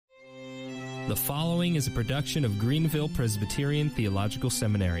The following is a production of Greenville Presbyterian Theological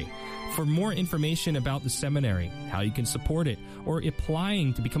Seminary. For more information about the seminary, how you can support it, or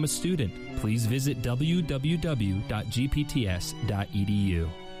applying to become a student, please visit www.gpts.edu.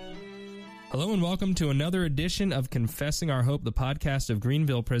 Hello and welcome to another edition of Confessing Our Hope, the podcast of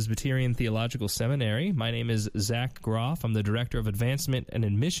Greenville Presbyterian Theological Seminary. My name is Zach Groff. I'm the Director of Advancement and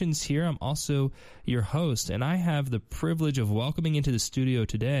Admissions here. I'm also your host, and I have the privilege of welcoming into the studio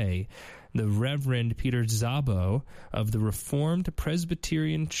today the Reverend Peter Szabo of the Reformed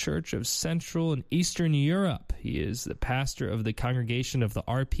Presbyterian Church of Central and Eastern Europe. He is the pastor of the congregation of the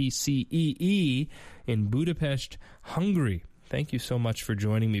RPCEE in Budapest, Hungary. Thank you so much for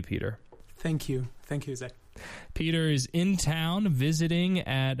joining me, Peter. Thank you, Zach. Peter is in town visiting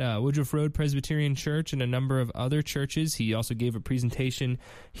at Woodruff Road Presbyterian Church and a number of other churches. He also gave a presentation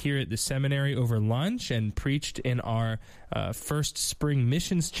here at the seminary over lunch and preached in our first spring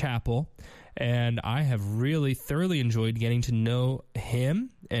missions chapel. And I have really thoroughly enjoyed getting to know him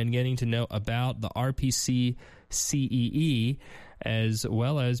and getting to know about the RPC CEE, as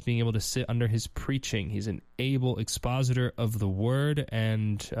well as being able to sit under his preaching. He's an able expositor of the Word,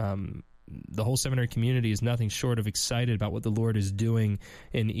 and the whole seminary community is nothing short of excited about what the Lord is doing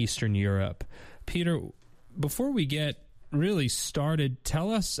in Eastern Europe. Peter, before we get really started,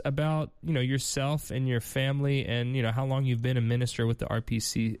 tell us about yourself and your family, and how long you've been a minister with the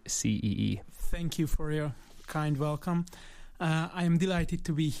RPCEE. Thank you for your kind welcome. I am delighted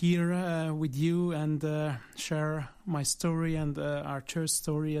to be here with you and share my story and our church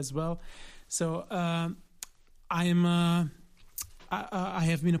story as well. So I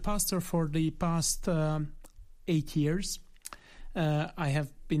have been a pastor for the past 8 years. I have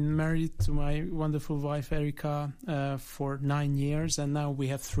been married to my wonderful wife, Erika, for 9 years, and now we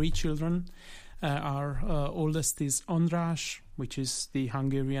have 3 children. Our oldest is András, which is the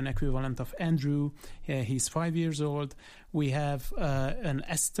Hungarian equivalent of Andrew. He's 5 years old. We have an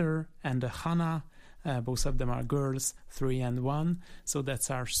Esther and a Hannah. Both of them are girls, 3 and 1. So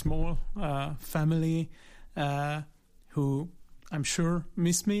that's our small family who I'm sure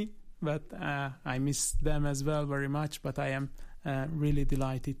miss me, but I miss them as well very much. But I am really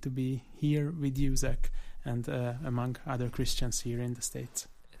delighted to be here with you, Zach, and among other Christians here in the States.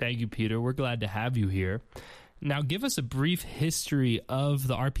 Thank you, Peter. We're glad to have you here. Now, give us a brief history of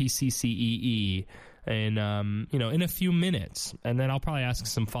the RPCCEE in a few minutes, and then I'll probably ask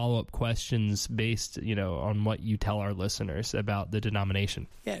some follow-up questions based, on what you tell our listeners about the denomination.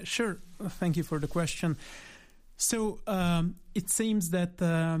 Yeah, sure. Thank you for the question. So it seems that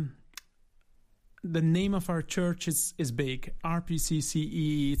the name of our church is big,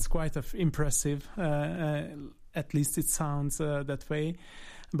 RPCCEE. It's quite impressive. At least it sounds that way.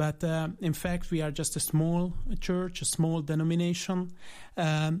 But in fact, we are just a small church, a small denomination.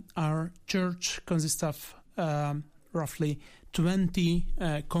 Our church consists of roughly 20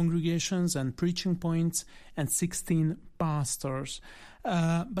 congregations and preaching points and 16 pastors.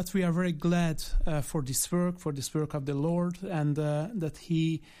 But we are very glad for this work of the Lord, and that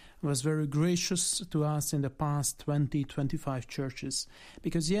He was very gracious to us in the past 20-25 churches.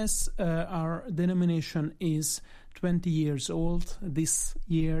 Because yes, our denomination is 20 years old. This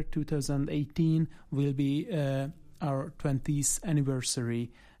year, 2018, will be our 20th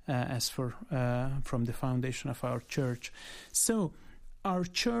anniversary from the foundation of our church. So our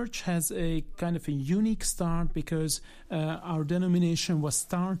church has a kind of a unique start because our denomination was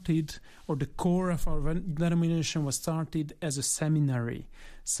started, or the core of our denomination was started as a seminary.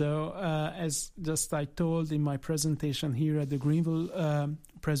 So as just I told in my presentation here at the Greenville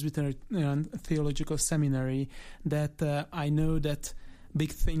Presbyterian Theological Seminary, that I know that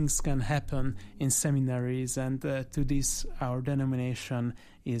big things can happen in seminaries, and to this our denomination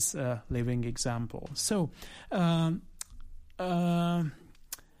is a living example. So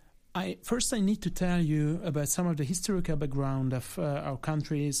I need to tell you about some of the historical background of our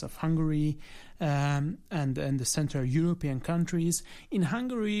countries, of Hungary and the Central European countries. In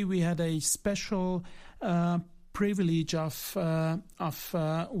Hungary, we had a special privilege of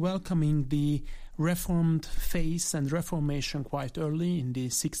welcoming the Reformed faith and Reformation quite early in the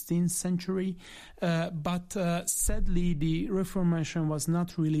 16th century. But sadly, the Reformation was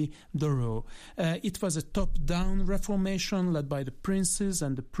not really thorough. It was a top-down Reformation led by the princes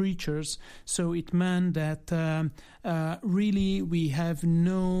and the preachers. So it meant that really we have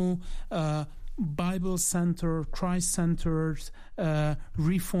no Bible-centered, Christ-centered,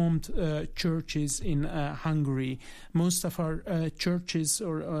 Reformed churches in Hungary. Most of our churches,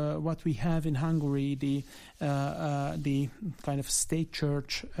 or what we have in Hungary, the kind of state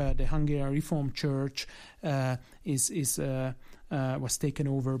church, the Hungarian Reformed Church, is was taken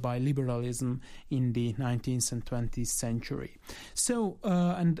over by liberalism in the 19th and 20th century. So,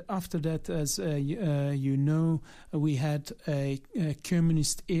 and after that, as you know, we had a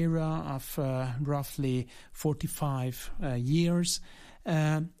communist era of roughly 45 years.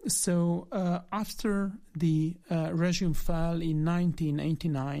 So after the regime fell in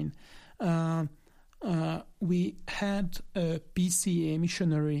 1989, we had a PCA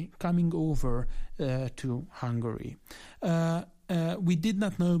missionary coming over to Hungary. We did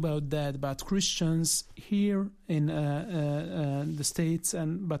not know about that, but Christians here in the States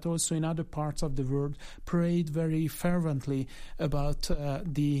but also in other parts of the world prayed very fervently about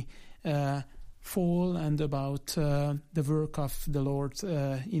the fall and about the work of the Lord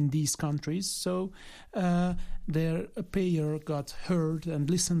in these countries. So their prayer got heard and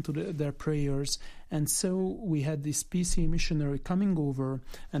listened to their prayers. And so we had this PCA missionary coming over,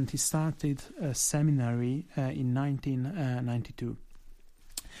 and he started a seminary in 1992.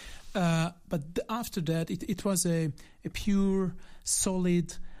 But after that, it was a pure,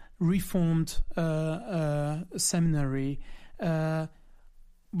 solid, reformed seminary.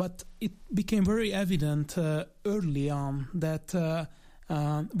 But it became very evident early on that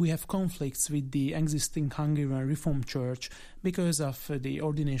we have conflicts with the existing Hungarian Reformed Church because of the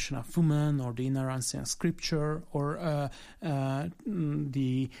ordination of women or the inerrancy of Scripture or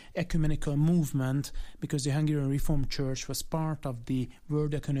the ecumenical movement, because the Hungarian Reformed Church was part of the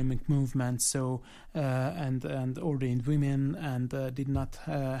World Economic Movement, so and ordained women and did not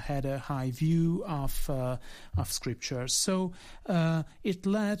had a high view of Scripture. So it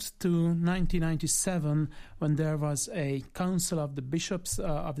led to 1997 when there was a council of the bishops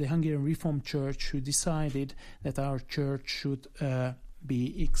of the Hungarian Reformed Church who decided that our church should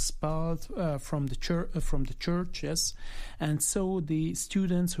be expelled from the church, yes. And so the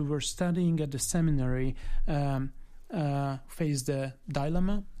students who were studying at the seminary faced a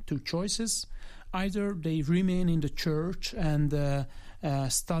dilemma, two choices. Either they remain in the church and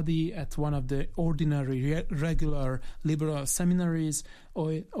study at one of the ordinary, regular liberal seminaries,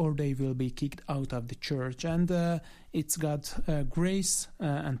 or they will be kicked out of the church. And it's got grace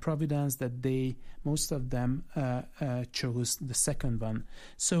and providence that most of them chose the second one.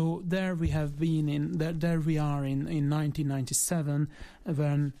 So there we have been there we are in 1997,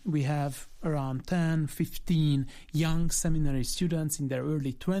 when we have around 10-15 young seminary students in their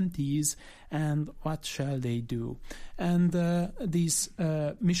early 20s, and what shall they do? And this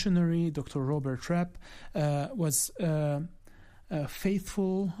missionary, Dr. Robert Rapp, was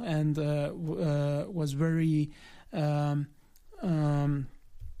faithful and was very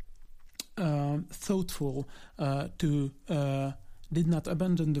thoughtful did not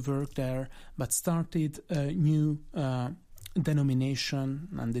abandon the work there, but started a new denomination,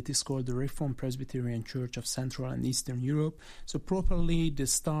 and it is called the Reformed Presbyterian Church of Central and Eastern Europe. So properly the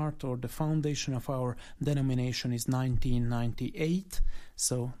start or the foundation of our denomination is 1998.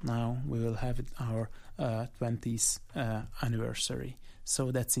 So now we will have our 20th anniversary.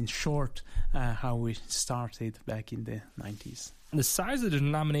 So that's in short how we started back in the 90s. The size of the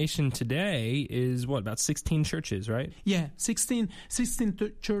denomination today is, about 16 churches, right? Yeah, 16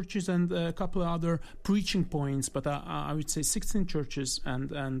 churches and a couple of other preaching points, but I would say 16 churches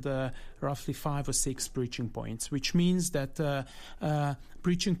and roughly 5 or 6 preaching points, which means that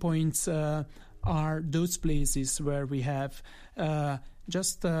preaching points are those places where we have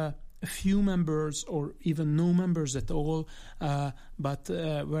just a few members or even no members at all, but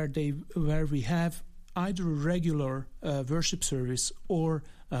where we have either a regular worship service or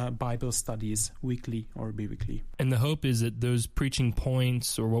Bible studies weekly or biweekly. And the hope is that those preaching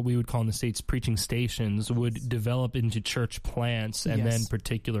points, or what we would call in the States preaching stations, would develop into church plants and then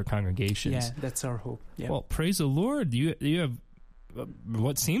particular congregations. Yeah, that's our hope. Yeah. Well, praise the Lord. You have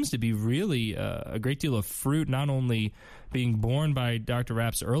what seems to be really a great deal of fruit, not only being born by Dr.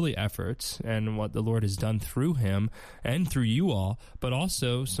 Rapp's early efforts and what the Lord has done through him and through you all, but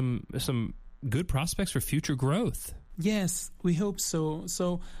also some good prospects for future growth. Yes, we hope so.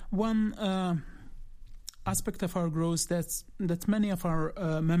 So one aspect of our growth that many of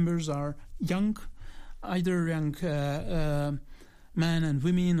our members are young, either young men and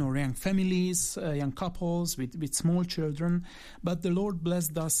women or young families, young couples with small children. But the Lord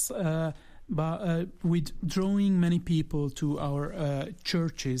blessed us with drawing many people to our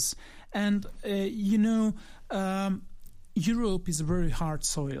churches. And, Europe is a very hard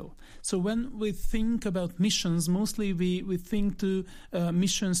soil. So when we think about missions, mostly we think to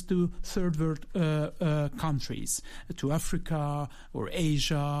missions to third world countries, to Africa or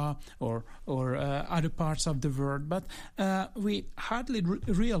Asia or other parts of the world. But we hardly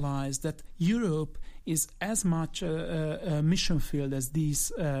realize that Europe is as much a mission field as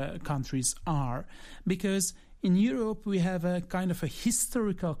these countries are, because in Europe we have a kind of a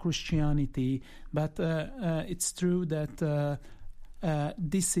historical Christianity, but it's true that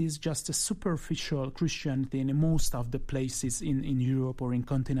this is just a superficial Christianity in most of the places in Europe or in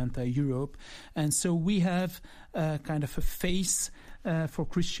continental Europe. And so we have kind of a face for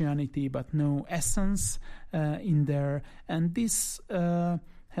Christianity, but no essence in there. And this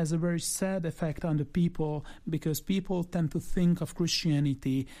has a very sad effect on the people, because people tend to think of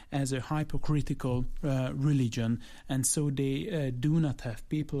Christianity as a hypocritical religion, and so they do not have,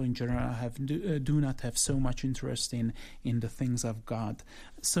 people in general do not have so much interest in the things of God.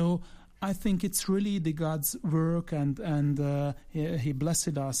 So I think it's really the God's work, and He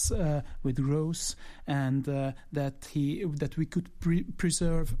blessed us with growth, and that we could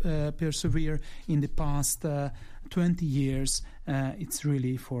persevere in the past 20 years. It's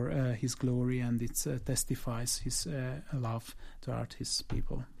really for His glory, and it testifies His love toward His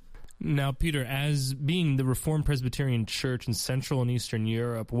people. Now, Peter, as being the Reformed Presbyterian Church in Central and Eastern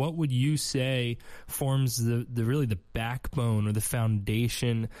Europe, what would you say forms the really the backbone or the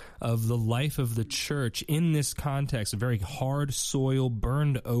foundation of the life of the church in this context, a very hard soil,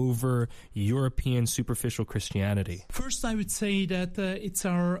 burned over European superficial Christianity? First, I would say that it's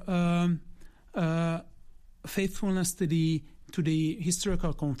our faithfulness to the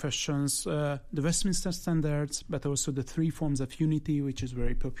historical confessions, the Westminster Standards, but also the three forms of unity, which is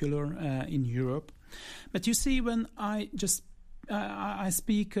very popular in Europe. But you see, when I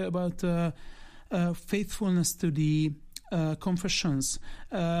speak about faithfulness to the confessions,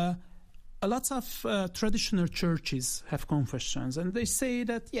 lots of traditional churches have confessions, and they say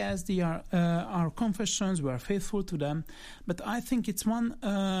that, yes, they are our confessions, we are faithful to them. But I think it's one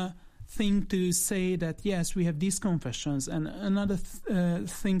thing to say that, yes, we have these confessions, and another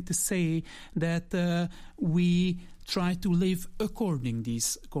thing to say that we try to live according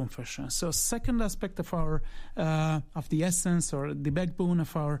these confessions. So second aspect of our of the essence or the backbone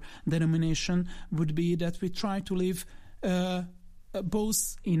of our denomination would be that we try to live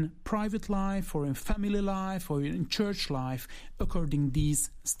both in private life or in family life or in church life according these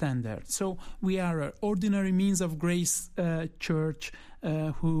standards. So we are an ordinary means of grace church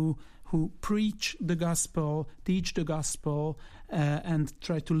who preach the gospel, teach the gospel, and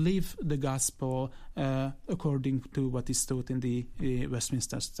try to live the gospel according to what is taught in the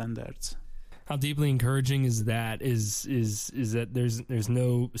Westminster Standards. How deeply encouraging is that? Is that there's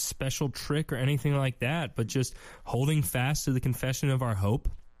no special trick or anything like that, but just holding fast to the confession of our hope.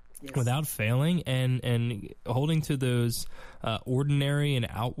 Yes. Without failing, and holding to those ordinary and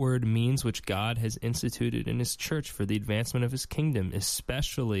outward means which God has instituted in His church for the advancement of His kingdom,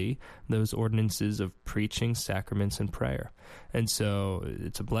 especially those ordinances of preaching, sacraments, and prayer. And so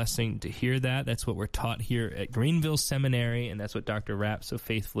it's a blessing to hear that. That's what we're taught here at Greenville Seminary, and that's what Dr. Rapp so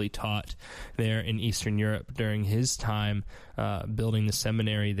faithfully taught there in Eastern Europe during his time building the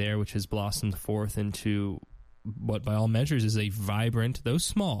seminary there, which has blossomed forth into what by all measures is a vibrant, though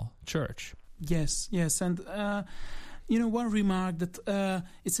small, church. Yes, and one remark that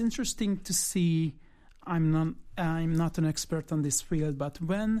it's interesting to see. I'm not an expert on this field, but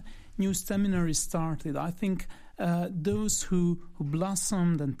when new seminaries started, I think those who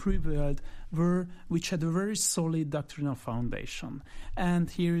blossomed and prevailed were which had a very solid doctrinal foundation. And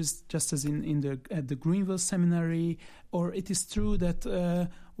here is just as at the Greenville Seminary, or it is true that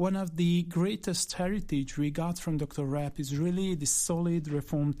one of the greatest heritage we got from Dr. Rapp is really the solid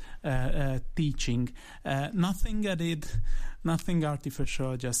Reformed teaching. Nothing added, nothing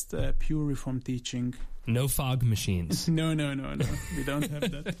artificial, just pure Reformed teaching. No fog machines. No. We don't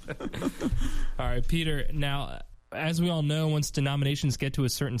have that. All right, Peter. Now, as we all know, once denominations get to a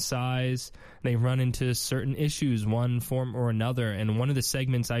certain size, they run into certain issues, one form or another. And one of the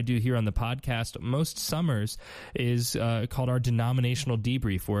segments I do here on the podcast most summers is called our denominational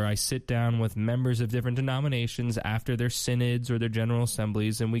debrief, where I sit down with members of different denominations after their synods or their general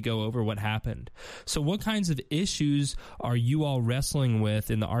assemblies, and we go over what happened. So what kinds of issues are you all wrestling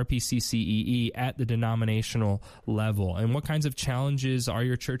with in the RPCCEE at the denominational level? And what kinds of challenges are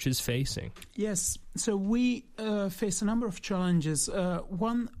your churches facing? Yes. So we face a number of challenges.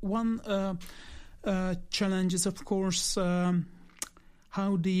 One challenge is, of course,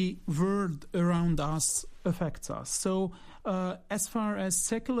 how the world around us affects us. So as far as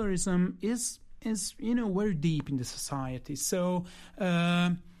secularism is very deep in the society. So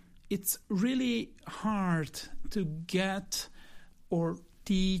it's really hard to get or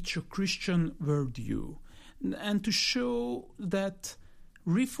teach a Christian worldview, and to show that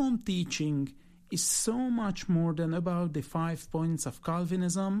Reformed teaching is so much more than about the 5 points of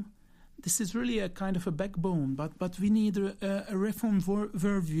Calvinism, this is really a kind of a backbone, but we need a reformed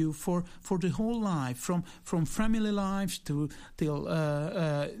worldview for the whole life, from family life till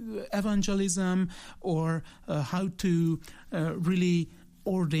evangelism, or how to really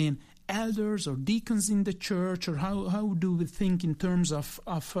ordain elders or deacons in the church, or how do we think in terms of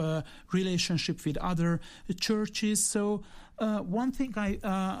relationship with other churches. So one thing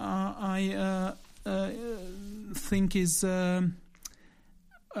I think is to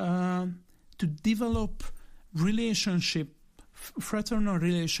develop fraternal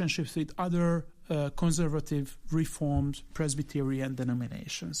relationships with other conservative, reformed, Presbyterian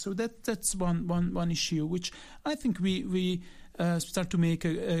denominations. So that's one issue which I think we started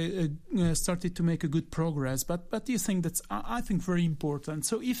to make a good progress. But you think that's I think very important.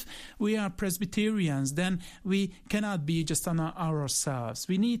 So if we are Presbyterians, then we cannot be just on ourselves.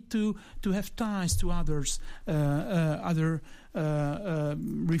 We need to have ties to others, other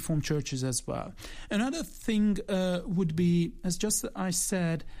Reformed churches as well. Another thing would be, as just I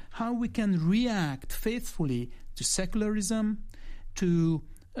said, how we can react faithfully to secularism, to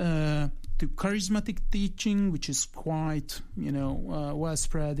charismatic teaching, which is quite well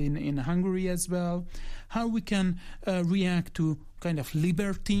spread in Hungary as well. How we can react to kind of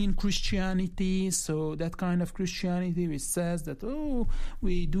libertine Christianity, so that kind of Christianity which says that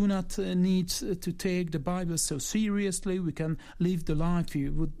we do not need to take the Bible so seriously. We can live the life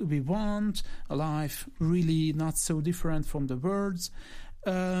we want, a life really not so different from the words.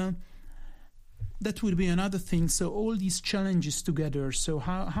 That would be another thing. So all these challenges together. So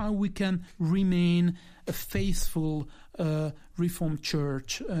how we can remain a faithful Reformed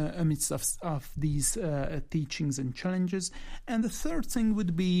church amidst of these teachings and challenges. And the third thing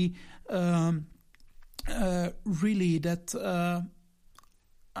would be really that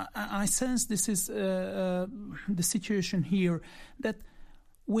I sense this is the situation here, that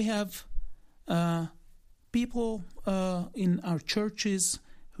we have people in our churches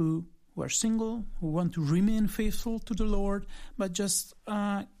who are single, who want to remain faithful to the Lord, but just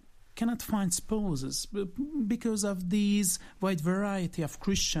cannot find spouses because of these wide variety of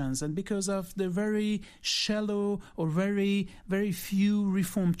Christians and because of the very shallow or very, very few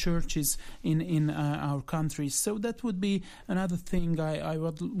Reformed churches in our country. So that would be another thing I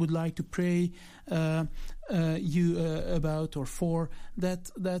would like to pray you about or for, that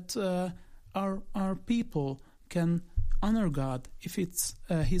our people can honor God if it's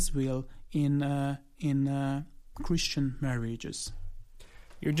His will in Christian marriages.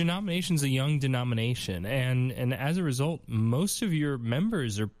 Your denomination's a young denomination, and as a result, most of your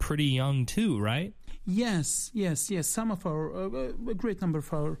members are pretty young too, right? Yes. Some of a great number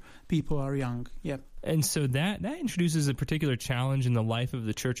of our people are young. Yeah. And so that introduces a particular challenge in the life of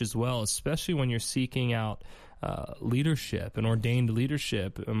the church as well, especially when you're seeking out leadership and ordained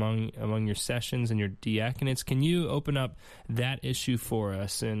leadership among your sessions and your diaconates. Can you open up that issue for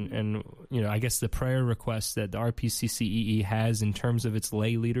us, and I guess the prayer request that the RPCCEE has in terms of its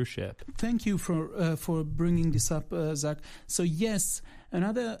lay leadership? Thank you for bringing this up, Zach. So yes,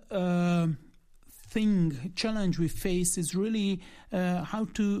 another challenge we face is really how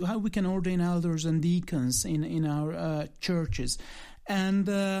we can ordain elders and deacons in our churches. And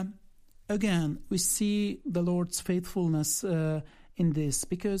again, we see the Lord's faithfulness in this,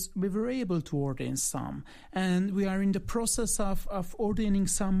 because we were able to ordain some, and we are in the process of ordaining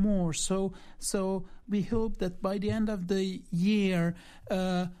some more. So we hope that by the end of the year,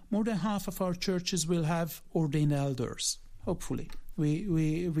 more than half of our churches will have ordained elders, hopefully.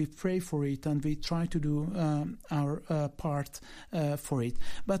 We pray for it, and we try to do our part for it.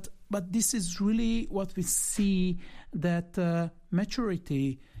 But this is really what we see, that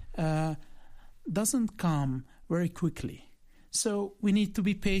maturity doesn't come very quickly. So we need to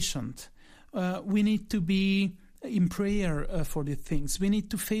be patient. We need to be in prayer for the things. We need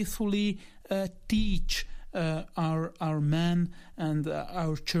to faithfully teach our men and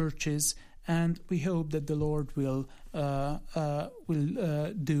our churches. And we hope that the Lord will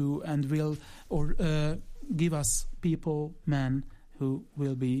do and will give us people, men, who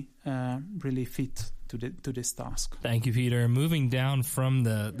will be really fit to this task. Thank you, Peter. Moving down from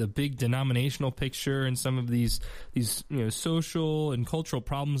the big denominational picture and some of these social and cultural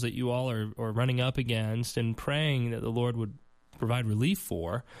problems that you all are running up against, and praying that the Lord would provide relief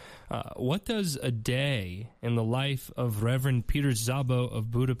for, what does a day in the life of Reverend Peter Szabo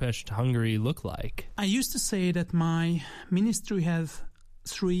of Budapest, Hungary look like? I used to say that my ministry has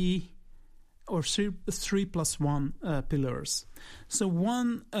three plus one pillars. So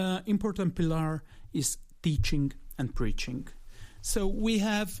one important pillar is teaching and preaching. So we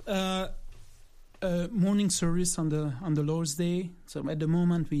have morning service on the Lord's Day. So at the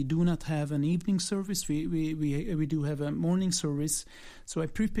moment we do not have an evening service. We do have a morning service. So I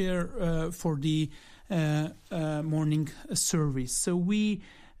prepare for the morning service. So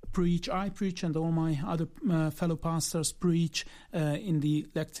I preach, and all my other fellow pastors preach in the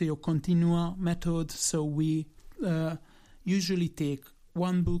Lectio Continua method. So we usually take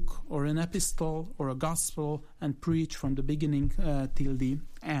one book or an epistle or a gospel and preach from the beginning till the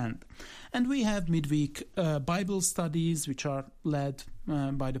end. And we have midweek Bible studies, which are led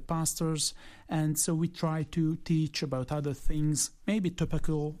by the pastors. And so we try to teach about other things, maybe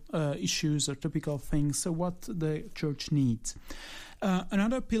topical issues or topical things, so what the church needs.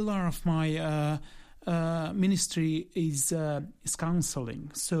 Another pillar of my ministry is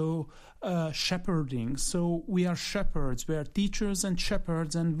counseling, so shepherding. So we are shepherds, we are teachers and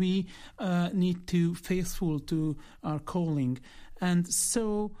shepherds, and we need to faithful to our calling. And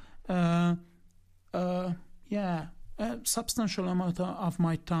so, a substantial amount of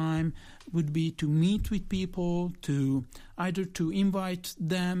my time would be to meet with people, to either to invite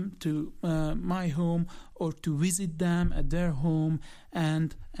them to my home or to visit them at their home,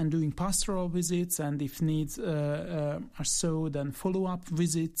 and doing pastoral visits, and if needs are so, then follow-up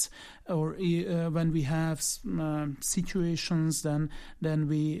visits, or when we have situations, then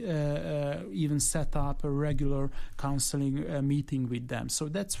we even set up a regular counseling meeting with them. So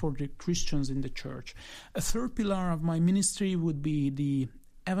that's for the Christians in the church. A third pillar of my ministry would be the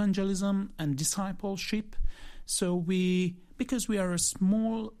evangelism and discipleship. So because we are a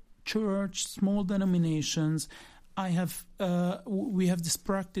small church, small denominations, we have this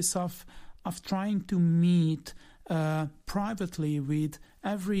practice of trying to meet privately with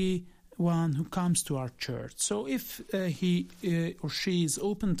everyone who comes to our church. So if he or she is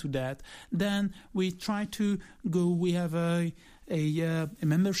open to that, then we try to go. We have a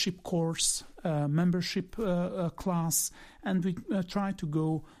membership course, membership class, and we try to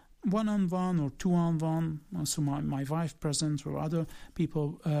go one-on-one or two-on-one, so my wife present or other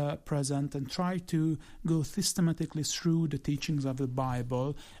people present, and try to go systematically through the teachings of the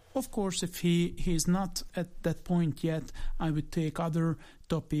Bible. Of course, if he is not at that point yet, I would take other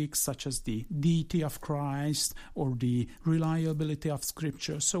topics such as the deity of Christ or the reliability of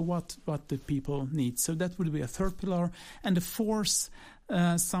Scripture, so what the people need. So that would be a third pillar. And the fourth,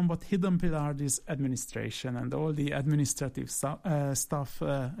 somewhat hidden pillar, is administration and all the administrative stuff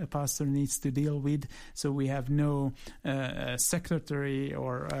a pastor needs to deal with. So we have no secretary,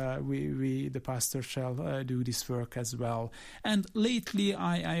 or the pastor shall do this work as well. And lately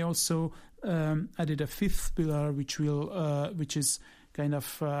I also added a fifth pillar, which is kind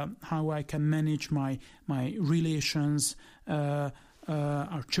of how I can manage my relations,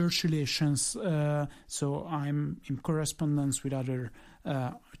 our church relations. So I'm in correspondence with other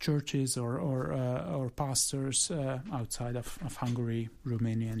churches or pastors outside of Hungary,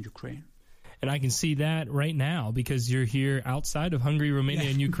 Romania, and Ukraine. And I can see that right now because you're here outside of Hungary, Romania,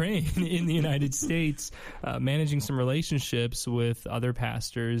 and Ukraine in the United States, managing some relationships with other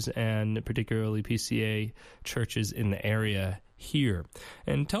pastors and particularly PCA churches in the area here.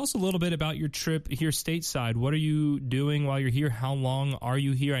 And tell us a little bit about your trip here stateside. What are you doing while you're here? How long are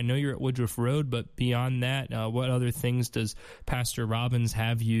you here? I know you're at Woodruff Road, but beyond that, what other things does Pastor Robbins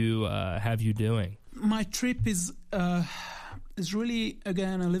have you doing? My trip is really,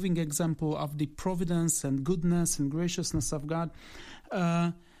 again, a living example of the providence and goodness and graciousness of God.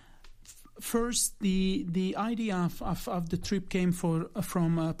 First, the idea of the trip came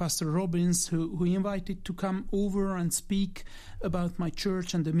from Pastor Robbins, who invited to come over and speak about my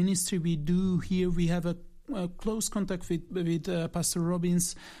church and the ministry we do here. We have a close contact with Pastor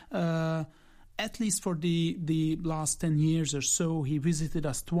Robbins, at least for the last 10 years or so. He visited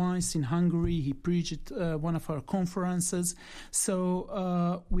us twice in Hungary. He preached at one of our conferences.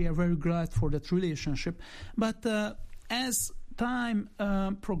 So we are very glad for that relationship. But as time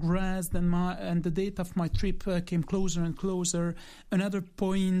progressed and the date of my trip came closer and closer, another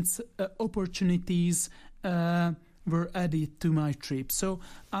point, opportunities were added to my trip. So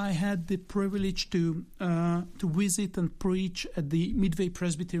I had the privilege to visit and preach at the Midway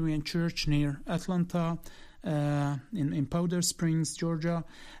Presbyterian Church near Atlanta, in Powder Springs, Georgia.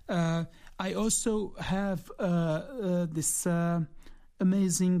 I also have this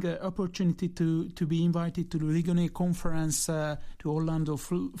amazing opportunity to be invited to the Ligonier Conference to Orlando,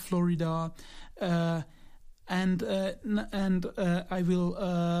 Florida, and I will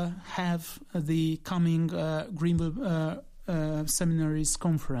have the coming Greenville Seminaries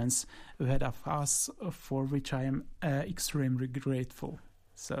Conference ahead of us, for which I am extremely grateful.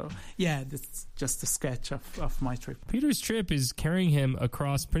 So, yeah, that's just a sketch of my trip. Peter's trip is carrying him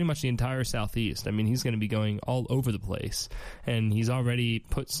across pretty much the entire Southeast. I mean, he's going to be going all over the place, and he's already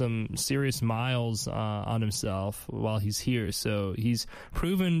put some serious miles on himself while he's here. So he's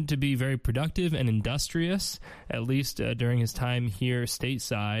proven to be very productive and industrious, at least during his time here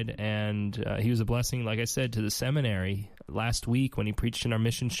stateside, and he was a blessing, like I said, to the seminary last week when he preached in our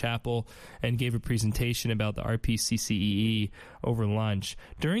missions chapel and gave a presentation about the RPCCEE over lunch.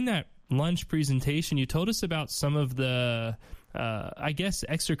 During that lunch presentation, you told us about some of the,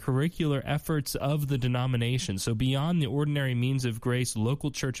 extracurricular efforts of the denomination. So beyond the ordinary means of grace,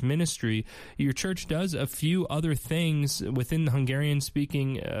 local church ministry, your church does a few other things within the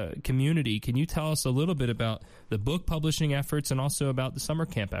Hungarian-speaking community. Can you tell us a little bit about the book publishing efforts and also about the summer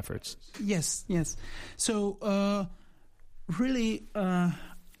camp efforts? Yes. So, really,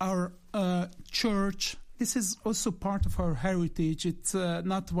 our church, this is also part of our heritage. It's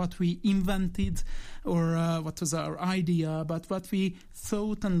not what we invented or what was our idea, but what we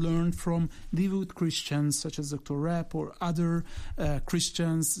thought and learned from devout Christians such as Dr. Rapp or other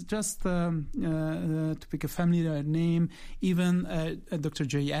Christians. Just to pick a familiar name, even Dr.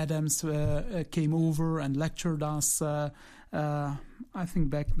 J. Adams came over and lectured us. I think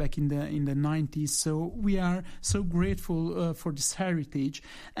back in the 90s. So we are so grateful for this heritage,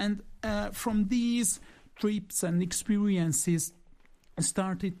 and from these trips and experiences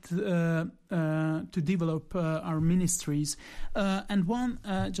started to develop our ministries, and one,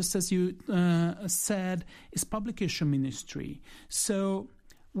 just as you said, is publication ministry. So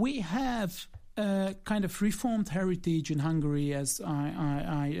we have kind of reformed heritage in Hungary, as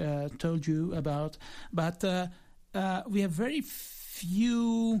I told you about, but we have very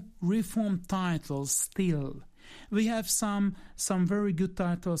few reformed titles still. We have some very good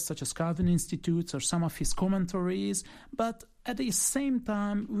titles, such as Calvin Institutes or some of his commentaries, but at the same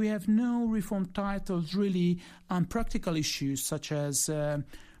time, we have no reformed titles really on practical issues, such as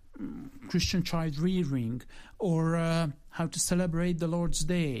Christian child rearing, or how to celebrate the Lord's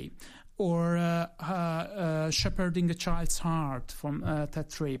Day, or shepherding a child's heart from Ted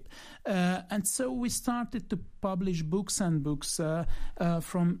Tripp. And so we started to publish books and books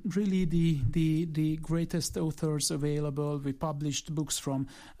from really the greatest authors available. We published books from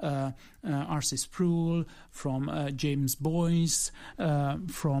R.C. Sproul, from James Boyce,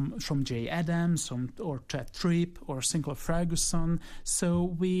 from J. Adams, or Ted Tripp, or Sinclair Ferguson.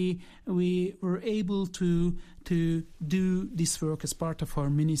 So we were able to do this work as part of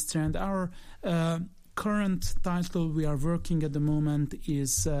our ministry, and our current title we are working at the moment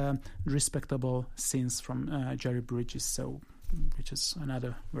is Respectable Sins from Jerry Bridges, which is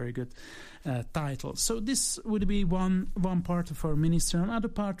another very good title. So this would be one part of our ministry. Another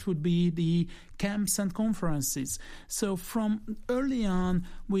part would be the camps and conferences. So from early on,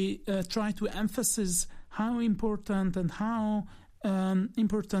 we try to emphasize how important and how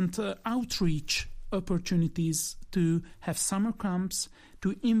important outreach opportunities to have summer camps,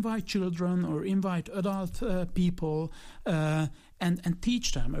 to invite children or invite adult people and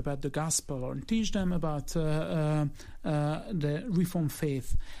teach them about the gospel or teach them about the Reformed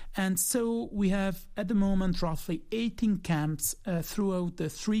faith. And so we have at the moment roughly 18 camps throughout the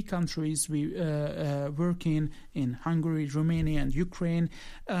 3 countries we work in Hungary, Romania and Ukraine.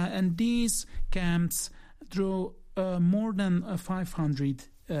 And these camps draw more than 500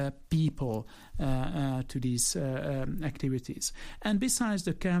 people to these activities. And besides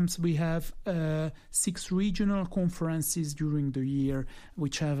the camps, we have 6 regional conferences during the year,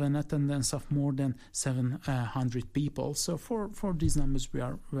 which have an attendance of more than 700 people. So for these numbers, we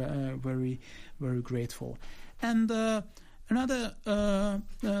are very, very grateful. And another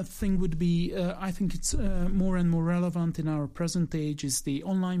thing would be, I think it's more and more relevant in our present age, is the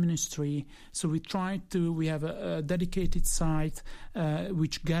online ministry. So we have a dedicated site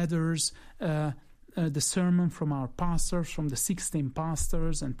which gathers the sermon from our pastors, from the 16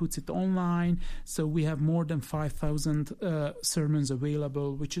 pastors, and puts it online. So we have more than 5,000 sermons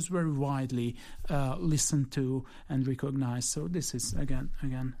available, which is very widely listened to and recognized. So this is, again,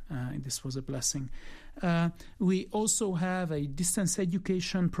 this was a blessing. We also have a distance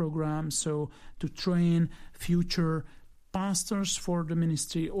education program, so to train future pastors for the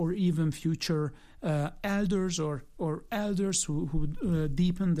ministry, or even future elders or elders who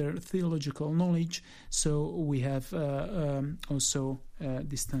deepen their theological knowledge. So we have also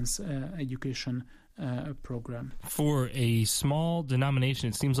distance education program. For a small denomination,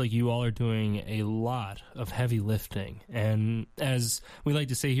 it seems like you all are doing a lot of heavy lifting. And as we like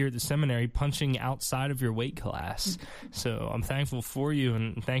to say here at the seminary, punching outside of your weight class. So I'm thankful for you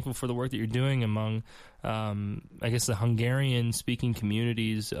and thankful for the work that you're doing among, I guess, the Hungarian-speaking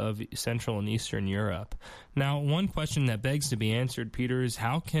communities of Central and Eastern Europe. Now, one question that begs to be answered, Peter, is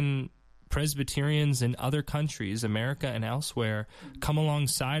how can Presbyterians in other countries, America and elsewhere, come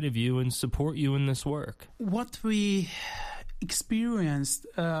alongside of you and support you in this work? What we experienced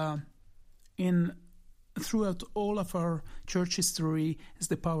throughout all of our church history is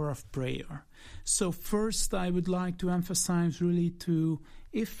the power of prayer. So first, I would like to emphasize really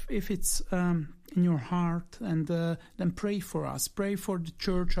if it's in your heart, and then pray for us. Pray for the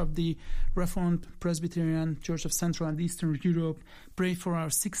Church of the Reformed Presbyterian Church of Central and Eastern Europe. Pray for our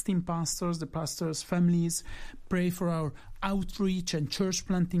 16 pastors, the pastors' families. Pray for our outreach and church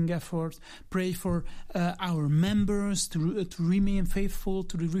planting efforts. Pray for our members to remain faithful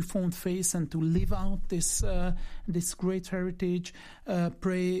to the Reformed faith and to live out this great heritage.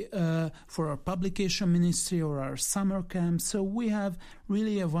 Pray for our publication ministry or our summer camp. So we have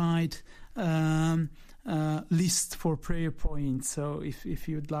really a wide list for prayer points. So if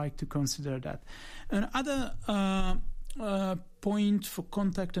you'd like to consider that. Another point for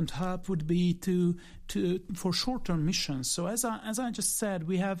contact and help would be for short-term missions. So as I just said,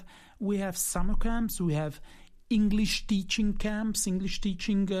 we have summer camps, we have English teaching camps, English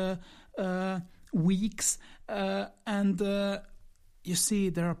teaching weeks, and you see,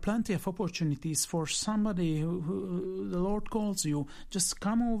 there are plenty of opportunities for somebody who the Lord calls you. Just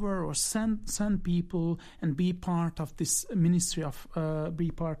come over or send people and be part of this ministry be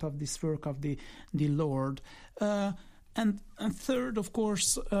part of this work of the Lord. And third, of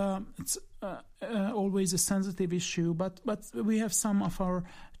course, it's always a sensitive issue, but we have some of our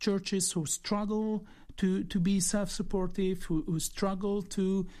churches who struggle to be self-supportive, who struggle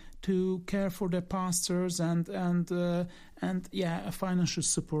to care for their pastors, and financial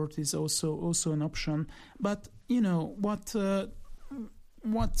support is also an option. But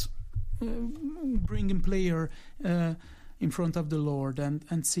what bring a player in front of the Lord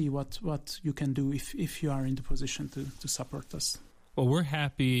and see what you can do if you are in the position to support us. Well, we're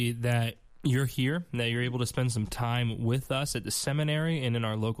happy that you're here, that you're able to spend some time with us at the seminary and in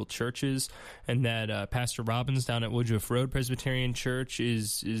our local churches, and that Pastor Robbins down at Woodruff Road Presbyterian Church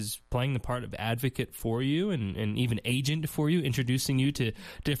is playing the part of advocate for you and even agent for you, introducing you to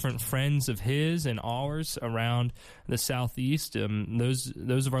different friends of his and ours around the Southeast.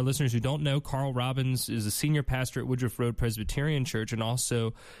 Those of our listeners who don't know, Carl Robbins is a senior pastor at Woodruff Road Presbyterian Church and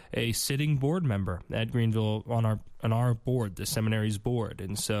also a sitting board member at Greenville on our board, the seminary's board.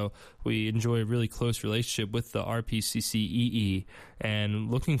 And so we enjoy a really close relationship with the RPCCEE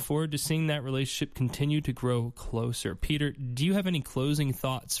and looking forward to seeing that relationship continue to grow closer. Peter, do you have any closing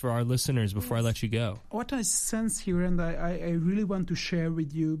thoughts for our listeners before I let you go? What I sense here, and I really want to share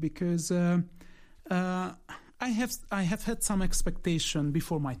with you, because I have had some expectation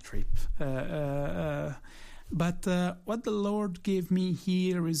before my trip. But what the Lord gave me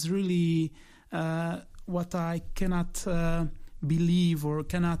here is really what I cannot believe or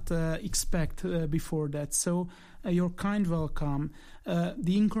cannot expect before that. So your kind welcome,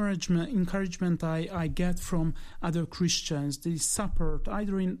 the encouragement I get from other Christians, the support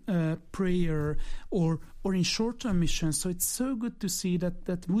either in prayer or in short-term missions. So it's so good to see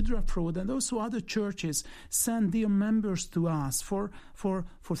that Woodruff Road and also other churches send their members to us for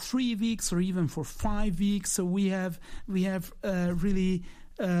 3 weeks or even for 5 weeks. So we have really.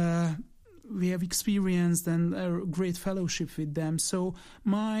 We have experienced and a great fellowship with them. So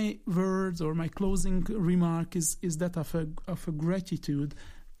my words or my closing remark is that of a gratitude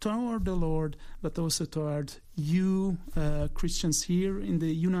toward the Lord, but also toward you, Christians here in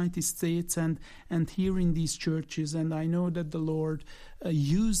the United States and here in these churches. And I know that the Lord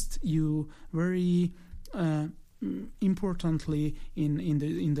used you very importantly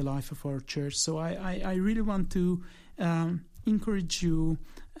in the life of our church. So I really want to encourage you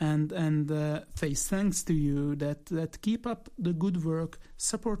and say thanks to you that keep up the good work,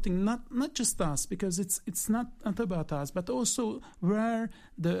 supporting not just us, because it's not about us, but also where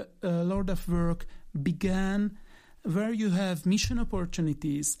the Lord of Work began, where you have mission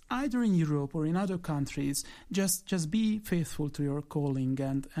opportunities, either in Europe or in other countries. Just be faithful to your calling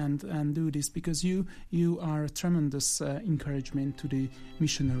and do this, because you are a tremendous encouragement to the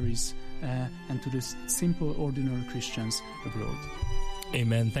missionaries and to the simple, ordinary Christians abroad.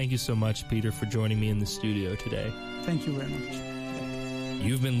 Amen. Thank you so much, Peter, for joining me in the studio today. Thank you very much.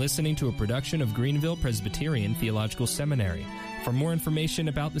 You've been listening to a production of Greenville Presbyterian Theological Seminary. For more information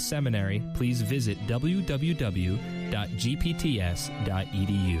about the seminary, please visit www.gpts.edu.